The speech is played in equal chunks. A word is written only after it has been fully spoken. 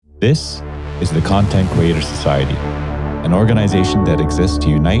This is the Content Creator Society, an organization that exists to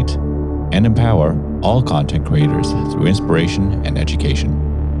unite and empower all content creators through inspiration and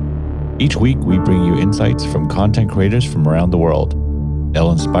education. Each week, we bring you insights from content creators from around the world.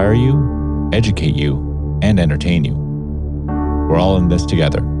 They'll inspire you, educate you, and entertain you. We're all in this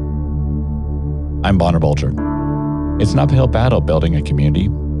together. I'm Bonner Bolger. It's an uphill battle building a community,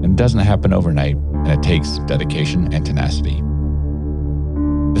 and it doesn't happen overnight, and it takes dedication and tenacity.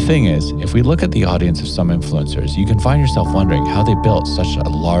 The thing is, if we look at the audience of some influencers, you can find yourself wondering how they built such a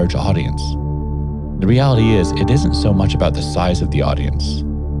large audience. The reality is, it isn't so much about the size of the audience.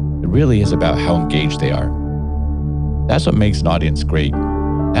 It really is about how engaged they are. That's what makes an audience great.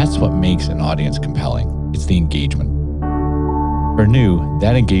 That's what makes an audience compelling. It's the engagement. For New,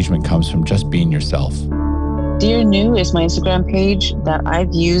 that engagement comes from just being yourself. Dear New is my Instagram page that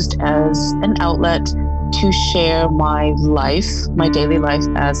I've used as an outlet to share my life, my daily life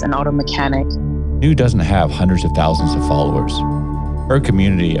as an auto mechanic. New doesn't have hundreds of thousands of followers. Her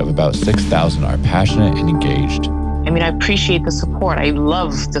community of about 6,000 are passionate and engaged. I appreciate the support. I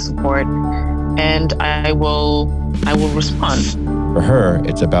love the support, and I will respond. For her,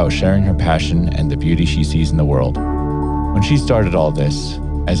 it's about sharing her passion and the beauty she sees in the world. When she started all this,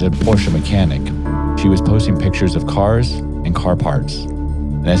 as a Porsche mechanic, she was posting pictures of cars and car parts.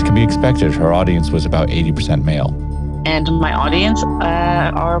 And as can be expected, her audience was about 80% male. And my audience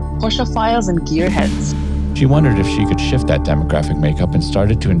are Porsche files and gearheads. She wondered if she could shift that demographic makeup and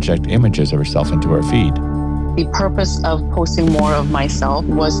started to inject images of herself into her feed. The purpose of posting more of myself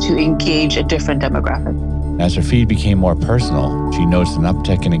was to engage a different demographic. As her feed became more personal, she noticed an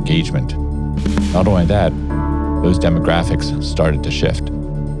uptick in engagement. Not only that, those demographics started to shift.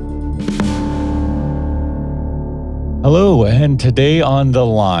 Hello, and today on the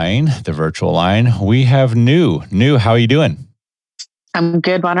line, the virtual line, we have New. New, how are you doing? I'm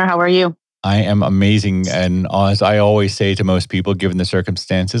good, Bonner. How are you? I am amazing, and as I always say to most people, given the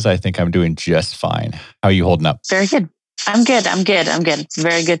circumstances, I think I'm doing just fine. How are you holding up? Very good. I'm good. It's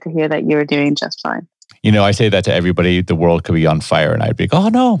very good to hear that you're doing just fine. You know, I say that to everybody, the world could be on fire, and I'd be like, oh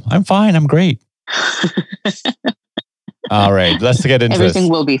no, I'm fine, I'm great. All right, let's get into Everything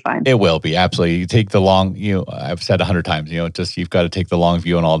will be fine. It will be, absolutely. You take the long, I've said 100 times, just you've got to take the long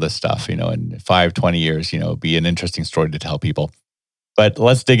view on all this stuff, in 5, 20 years, be an interesting story to tell people. But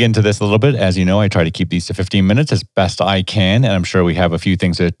let's dig into this a little bit. As you know, I try to keep these to 15 minutes as best I can, and I'm sure we have a few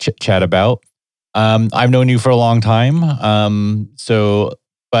things to chat about. I've known you for a long time,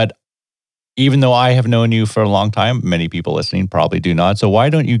 but even though I have known you for a long time, many people listening probably do not. So why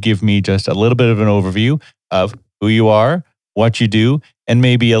don't you give me just a little bit of an overview of who you are, what you do, and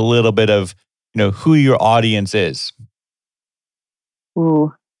maybe a little bit of, who your audience is.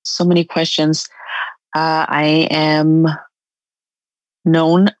 Ooh, so many questions. I am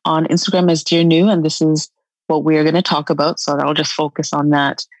known on Instagram as Dear New, and this is what we're going to talk about. So I'll just focus on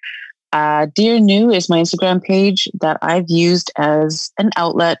that. Dear New is my Instagram page that I've used as an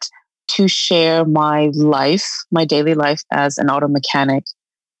outlet to share my life, my daily life as an auto mechanic.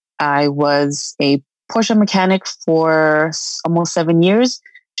 I was a Porsche mechanic for almost 7 years,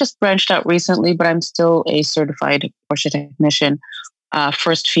 just branched out recently, but I'm still a certified Porsche technician,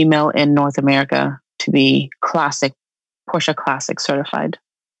 first female in North America to be Porsche Classic certified.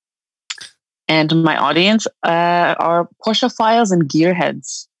 And my audience are Porsche files and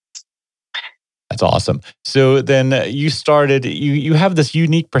gearheads. That's awesome. So then you started, you have this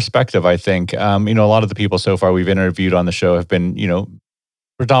unique perspective, I think. A lot of the people so far we've interviewed on the show have been,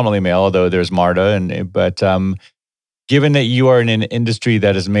 predominantly male, although there's Marta, but given that you are in an industry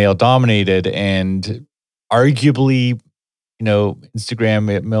that is male dominated and arguably,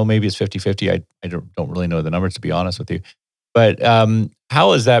 Instagram, maybe it's 50-50. I don't really know the numbers, to be honest with you. But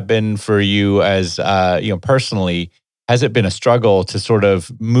how has that been for you as, personally? Has it been a struggle to sort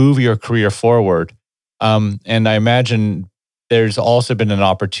of move your career forward? And I imagine there's also been an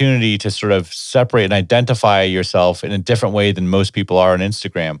opportunity to sort of separate and identify yourself in a different way than most people are on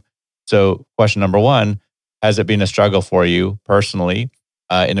Instagram. So question number one, has it been a struggle for you personally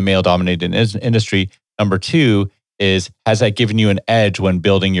in a male-dominated industry? Number two is, has that given you an edge when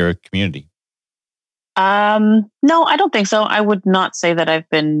building your community? No, I don't think so. I would not say that I've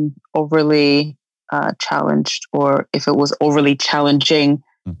been overly challenged, or if it was overly challenging.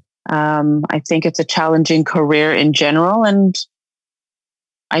 I think it's a challenging career in general, and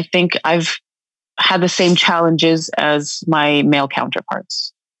I think I've had the same challenges as my male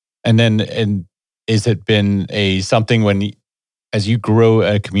counterparts. And is it been something when, as you grow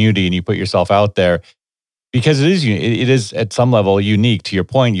a community and you put yourself out there, Because it is at some level unique. To your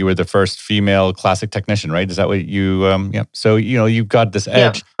point, you were the first female classic technician, right? Is that what you? Yeah. So you've got this Yeah,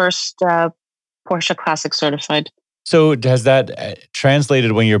 edge. first Porsche Classic certified. So has that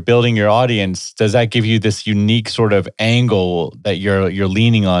translated when you're building your audience? Does that give you this unique sort of angle that you're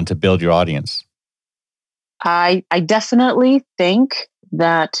leaning on to build your audience? I definitely think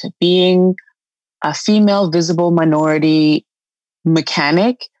that being a female visible minority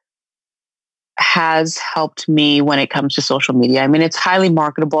mechanic has helped me when it comes to social media. I mean, it's highly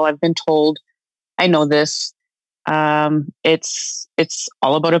marketable. I've been told, I know this. It's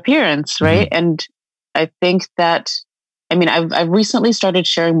all about appearance, right? Mm-hmm. And I think that, I mean, I've recently started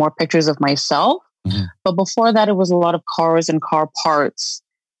sharing more pictures of myself, Mm-hmm. but before that, it was a lot of cars and car parts.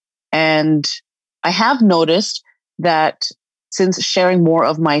 And I have noticed that since sharing more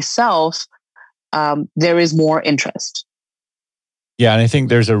of myself, there is more interest. Yeah, and I think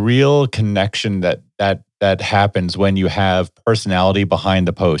there's a real connection that happens when you have personality behind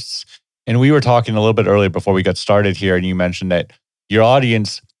the posts. And we were talking a little bit earlier before we got started here, and you mentioned that your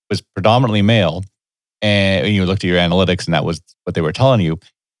audience was predominantly male, and you looked at your analytics, and that was what they were telling you.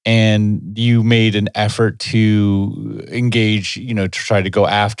 And you made an effort to engage, to try to go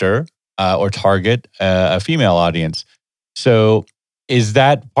after or target a female audience. So, is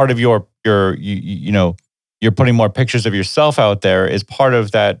that part of you're putting more pictures of yourself out there? Is part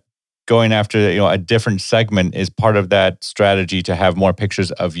of that going after a different segment? Is part of that strategy to have more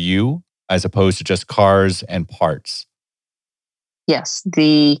pictures of you as opposed to just cars and parts? Yes,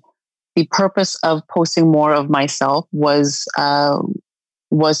 the purpose of posting more of myself was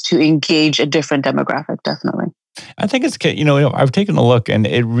to engage a different demographic. Definitely. I think it's I've taken a look, and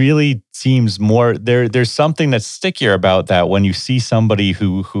it really seems more there's something that's stickier about that when you see somebody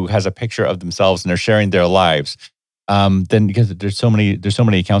who has a picture of themselves and they're sharing their lives. Then because there's so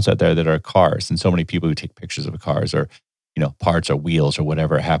many accounts out there that are cars, and so many people who take pictures of cars or parts or wheels or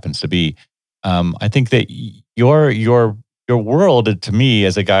whatever it happens to be. I think that your world, to me,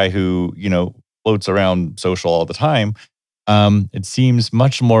 as a guy who floats around social all the time, it seems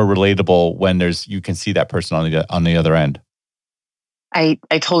much more relatable when you can see that person on the other end. I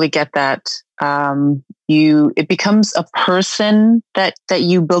totally get that. It becomes a person that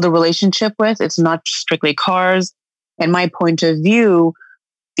you build a relationship with. It's not strictly cars. In my point of view,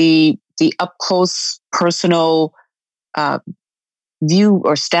 the up close personal uh, view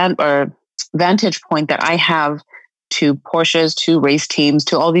or stand or vantage point that I have to Porsches, to race teams,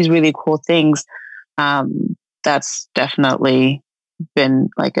 to all these really cool things, that's definitely been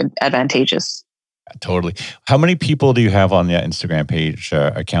like advantageous. Totally. How many people do you have on the Instagram page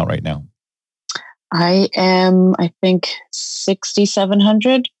account right now? I think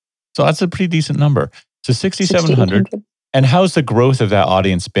 6,700, So that's a pretty decent number. So 6,700. 6,800. And how's the growth of that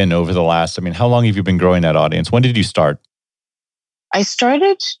audience been over the last? I mean, how long have you been growing that audience? When did you start? I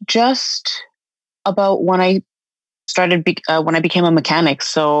started just about when I became a mechanic.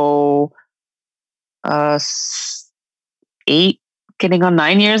 So, uh, 8, getting on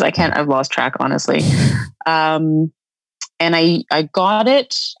 9 years. I've lost track, honestly. Um, and I got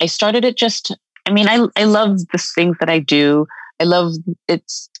it. I started it just, I mean, I love the things that I do. I love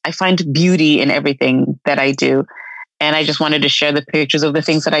I find beauty in everything that I do. And I just wanted to share the pictures of the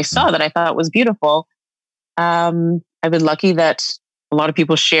things that I saw that I thought was beautiful. I've been lucky that a lot of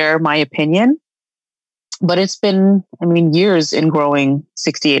people share my opinion, but it's been, I mean, years in growing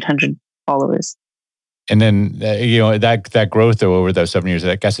 6,800 followers. And then that growth though over those 7 years,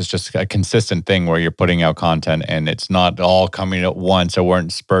 I guess it's just a consistent thing where you're putting out content and it's not all coming at once or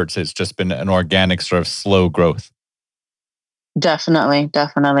weren't spurts. It's just been an organic sort of slow growth. Definitely,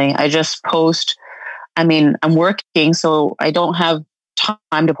 definitely. I just post. I mean, I'm working, so I don't have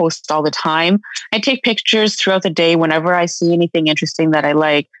time to post all the time. I take pictures throughout the day whenever I see anything interesting that I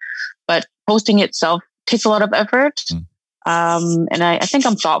like, but posting itself takes a lot of effort. Mm. And I think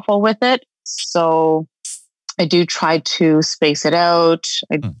I'm thoughtful with it. So I do try to space it out.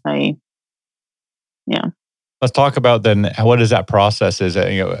 Yeah. Let's talk about then what is that process is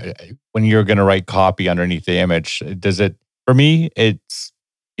when you're going to write copy underneath the image. Does it, for me, it's,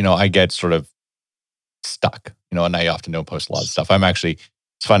 I get sort of stuck, and I often don't post a lot of stuff.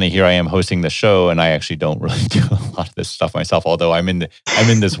 It's funny, here I am hosting the show and I actually don't really do a lot of this stuff myself, although I'm in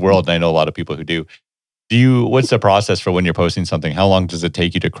this world and I know a lot of people who do. What's the process for when you're posting something? How long does it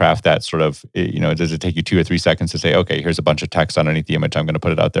take you to craft that sort of, does it take you 2 or 3 seconds to say, okay, here's a bunch of text underneath the image, I'm going to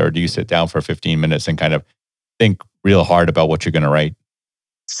put it out there? Or do you sit down for 15 minutes and kind of think real hard about what you're going to write?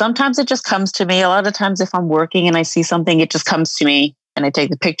 Sometimes it just comes to me. A lot of times if I'm working and I see something, it just comes to me and I take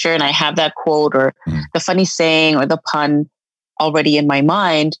the picture and I have that quote or the funny saying or the pun already in my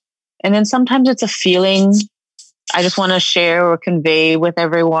mind. And then sometimes it's a feeling I just want to share or convey with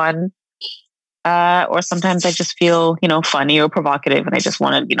everyone. Or sometimes I just feel, funny or provocative and I just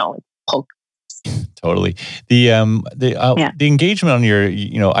want to, poke. Totally. Yeah. The engagement on your,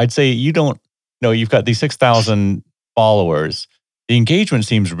 I'd say you don't know, you've got these 6,000 followers. The engagement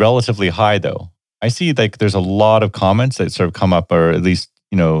seems relatively high though. I see like there's a lot of comments that sort of come up, or at least,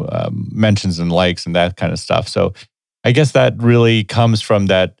 mentions and likes and that kind of stuff. So I guess that really comes from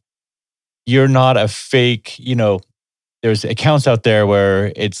that you're not a fake, there's accounts out there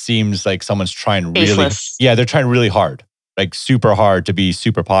where it seems like someone's trying really, Faceless. yeah, they're trying really hard, like super hard to be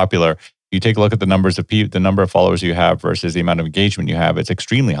super popular. You take a look at the numbers of people, the number of followers you have versus the amount of engagement you have, it's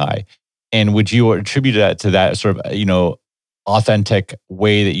extremely high. And would you attribute that to that sort of, authentic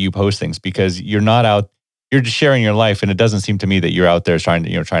way that you post things? Because you're not out, you're just sharing your life, and it doesn't seem to me that you're out there trying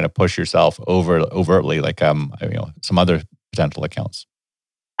to, trying to push yourself overtly like, some other potential accounts.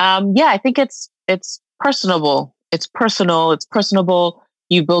 Yeah, I think it's personable. It's personal. It's personable.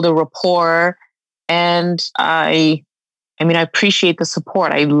 You build a rapport, and I appreciate the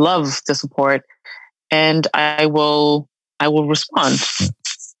support. I love the support, and I will respond.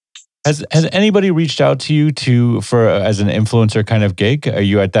 Has anybody reached out to you for as an influencer kind of gig? Are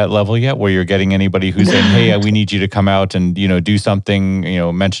you at that level yet, where you're getting anybody who's saying, "Hey, we need you to come out and do something,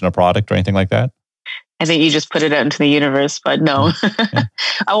 mention a product or anything like that"? I think you just put it out into the universe, but no. Yeah.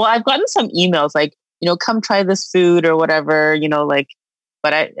 Well, I've gotten some emails like, come try this food or whatever,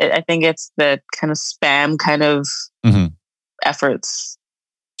 but I think it's the kind of spam kind of efforts.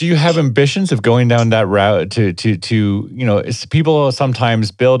 Do you have ambitions of going down that route people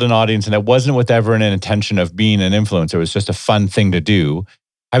sometimes build an audience and it wasn't with ever an intention of being an influencer. It was just a fun thing to do.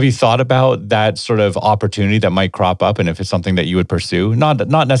 Have you thought about that sort of opportunity that might crop up, and if it's something that you would pursue, not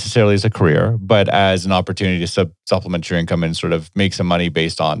necessarily as a career, but as an opportunity to supplement your income and sort of make some money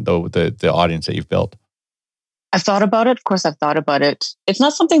based on the audience that you've built? I've thought about it. Of course, I've thought about it. It's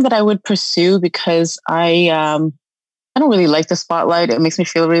not something that I would pursue because I don't really like the spotlight. It makes me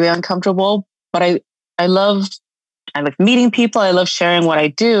feel really uncomfortable. But I like meeting people. I love sharing what I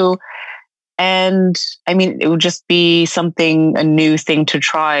do. And it would just be a new thing to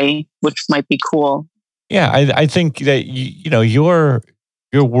try, which might be cool. Yeah, I think that your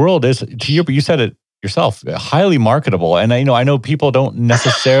world is, you said it yourself, highly marketable. And I know people don't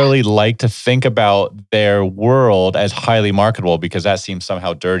necessarily like to think about their world as highly marketable because that seems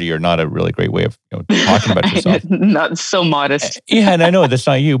somehow dirty or not a really great way of talking about yourself. Not so modest. Yeah, and I know that's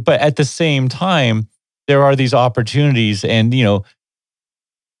not you, but at the same time, there are these opportunities, and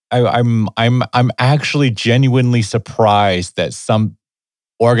I'm actually genuinely surprised that some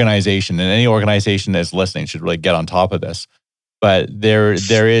organization, and any organization that's listening should really get on top of this. But there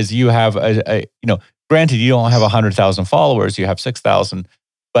is, you have granted, you don't have 100,000 followers, you have 6,000,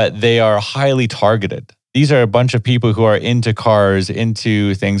 but they are highly targeted. These are a bunch of people who are into cars,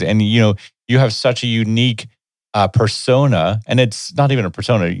 into things, and you have such a unique persona, and it's not even a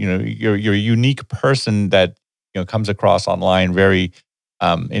persona. You're a unique person that comes across online very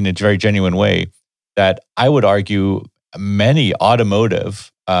in a very genuine way. That I would argue many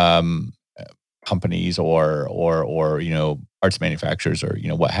automotive companies or parts manufacturers or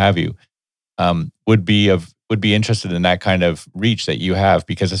what have you would be interested in that kind of reach that you have,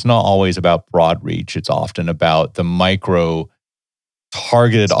 because it's not always about broad reach. It's often about the micro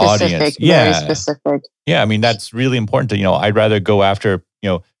targeted audience. Very specific. Yeah, that's really important to, I'd rather go after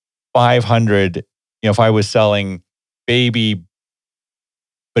 500, if I was selling baby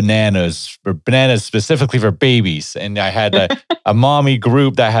bananas specifically for babies, and I had a mommy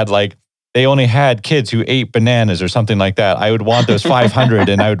group that had they only had kids who ate bananas or something like that. I would want those 500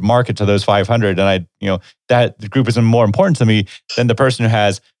 and I would market to those 500. And that group is more important to me than the person who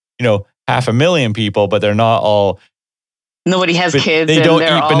has, 500,000 people, but they're not all. Nobody has kids. They don't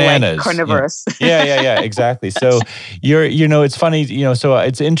they're eat all bananas. Carnivorous. Yeah, exactly. So it's funny, so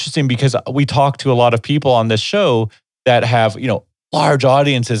it's interesting because we talk to a lot of people on this show that have, large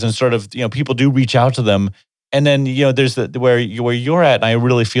audiences, and sort of, people do reach out to them. And then, there's where you're at. And I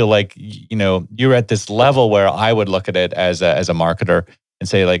really feel like, you're at this level where I would look at it as a marketer and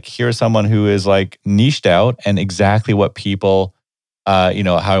say, here's someone who is niched out and exactly what people, how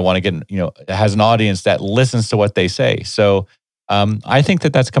I want to get, has an audience that listens to what they say. So I think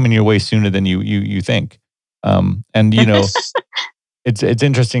that that's coming your way sooner than you think. And, it's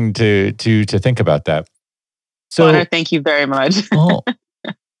interesting to think about that. So, Connor, thank you very much. Well,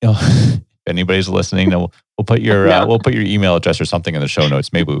 if anybody's listening, we'll put your we'll put your email address or something in the show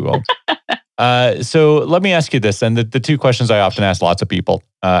notes. Maybe we won't. So let me ask you this, and the two questions I often ask lots of people.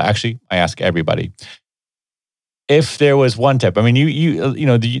 Actually, I ask everybody. if there was one tip, I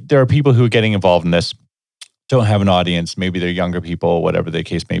mean, there are people who are getting involved in this, don't have an audience. Maybe they're younger people, whatever the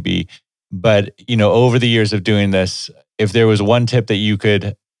case may be. But, over the years of doing this, if there was one tip that you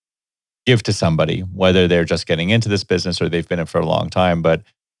could give to somebody, whether they're just getting into this business or they've been in it for a long time, but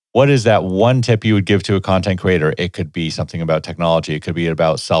what is that one tip you would give to a content creator? It could be something about technology. It could be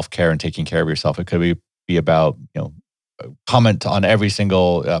about self-care and taking care of yourself. It could be about, comment on every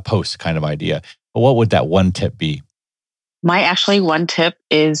single post kind of idea. But what would that one tip be? My actually one tip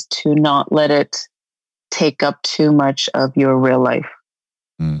is to not let it take up too much of your real life.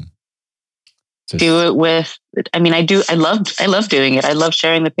 Do it with, I love doing it. I love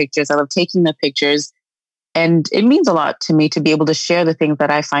sharing the pictures. I love taking the pictures. And it means a lot to me to be able to share the things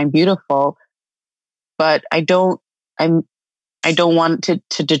that I find beautiful. But I don't want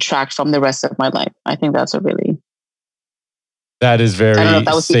to detract from the rest of my life. I think that's that is very I don't know if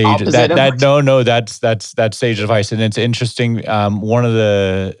that was sage. The opposite That's sage advice, and it's interesting. One of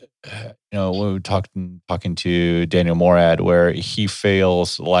the, we were talking to Daniel Morad, where he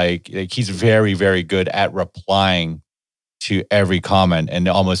feels like he's very, very good at replying to every comment, and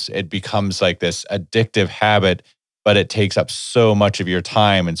almost it becomes like this addictive habit. But it takes up so much of your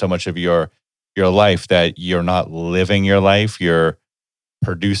time and so much of your life that you're not living your life. You're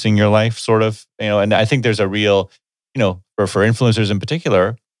producing your life, sort of. And I think there's a real, for influencers in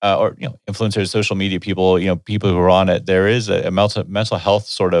particular, or influencers, social media people, people who are on it, there is a mental health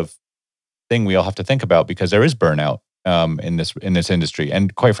sort of thing we all have to think about, because there is burnout in this industry,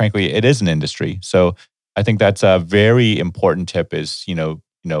 and quite frankly, it is an industry. So I think that's a very important tip: is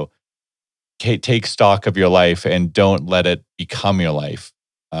take stock of your life and don't let it become your life.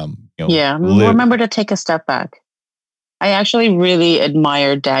 Remember to take a step back. I actually really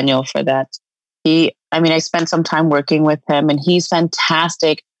admire Daniel for that. I spent some time working with him, and he's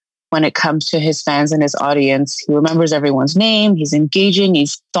fantastic when it comes to his fans and his audience. He remembers everyone's name. He's engaging,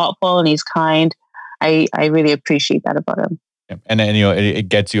 he's thoughtful, and he's kind. I really appreciate that about him. And it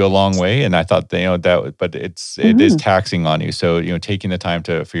gets you a long way. And I thought but it is taxing on you. So, taking the time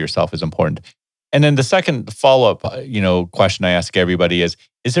for yourself is important. And then the second follow-up, question I ask everybody is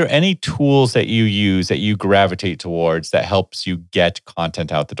there any tools that you use that you gravitate towards that helps you get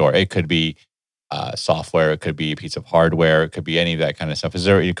content out the door? It could be software, it could be a piece of hardware, it could be any of that kind of stuff.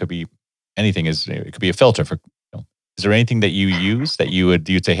 It could be anything. It could be a filter for. Is there anything that you use that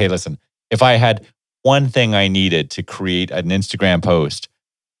you'd say, hey, listen, if I had one thing I needed to create an Instagram post,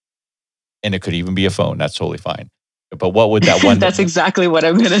 and it could even be a phone, that's totally fine. But what would that one? That's exactly what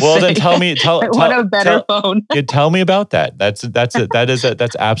I'm going to say. Well, then tell me. What a better phone. Tell me about that. That's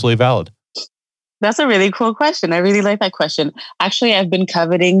absolutely valid. That's a really cool question. I really like that question. Actually, I've been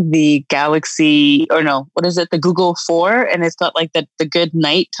coveting the Galaxy, the Google 4, and it's got like the good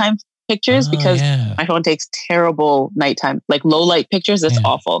nighttime pictures, because my phone takes terrible nighttime, like low light pictures. It's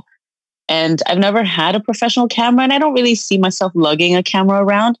awful. And I've never had a professional camera, and I don't really see myself lugging a camera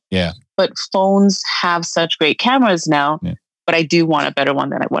around. Yeah. But phones have such great cameras now, but I do want a better one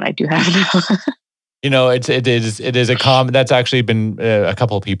than what I do have now. It is a common. That's actually been a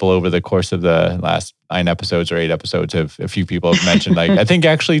couple of people over the course of the last 9 episodes or 8 episodes. A few people have mentioned, like, I think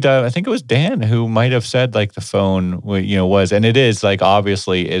it was Dan who might have said, like, the phone, was, and it is, like,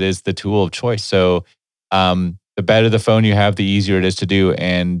 obviously it is the tool of choice. So, the better the phone you have, the easier it is to do.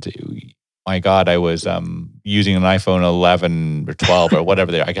 And my God, I was using an iPhone 11 or 12 or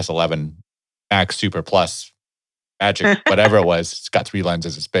whatever I guess 11 Max Super Plus Magic, whatever it was. It's got 3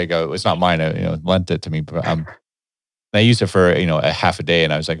 lenses. It's big. It's not mine. I lent it to me. But I used it for a half a day,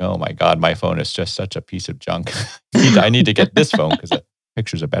 and I was like, oh my God, my phone is just such a piece of junk. I need to get this phone because the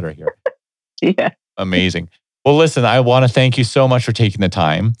pictures are better here. Yeah, amazing. Well, listen, I want to thank you so much for taking the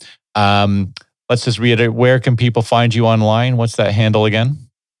time. Let's just reiterate, where can people find you online? What's that handle again?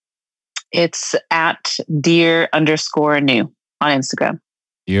 It's at dear_new on Instagram.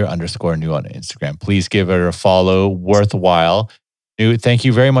 Dear_new on Instagram. Please give her a follow. Worthwhile. New, thank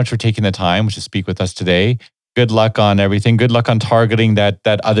you very much for taking the time to speak with us today. Good luck on everything. Good luck on targeting that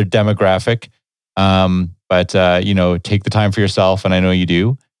other demographic. But take the time for yourself, and I know you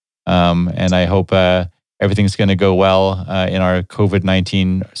do. And I hope everything's going to go well in our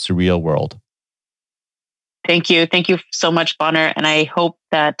COVID-19 surreal world. Thank you. Thank you so much, Bonner. And I hope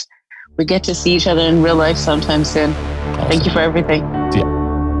that we get to see each other in real life sometime soon. Awesome. Thank you for everything.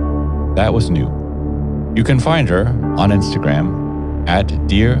 Yeah. That was New. You can find her on Instagram at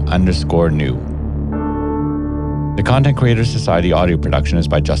dear_new. The Content Creators Society audio production is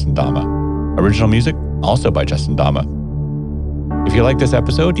by Justin Dama. Original music, also by Justin Dama. If you like this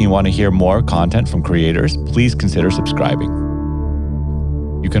episode and you want to hear more content from creators, please consider subscribing.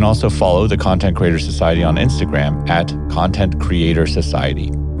 You can also follow the Content Creator Society on Instagram at Content Creator Society.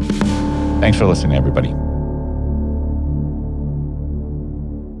 Thanks for listening, everybody.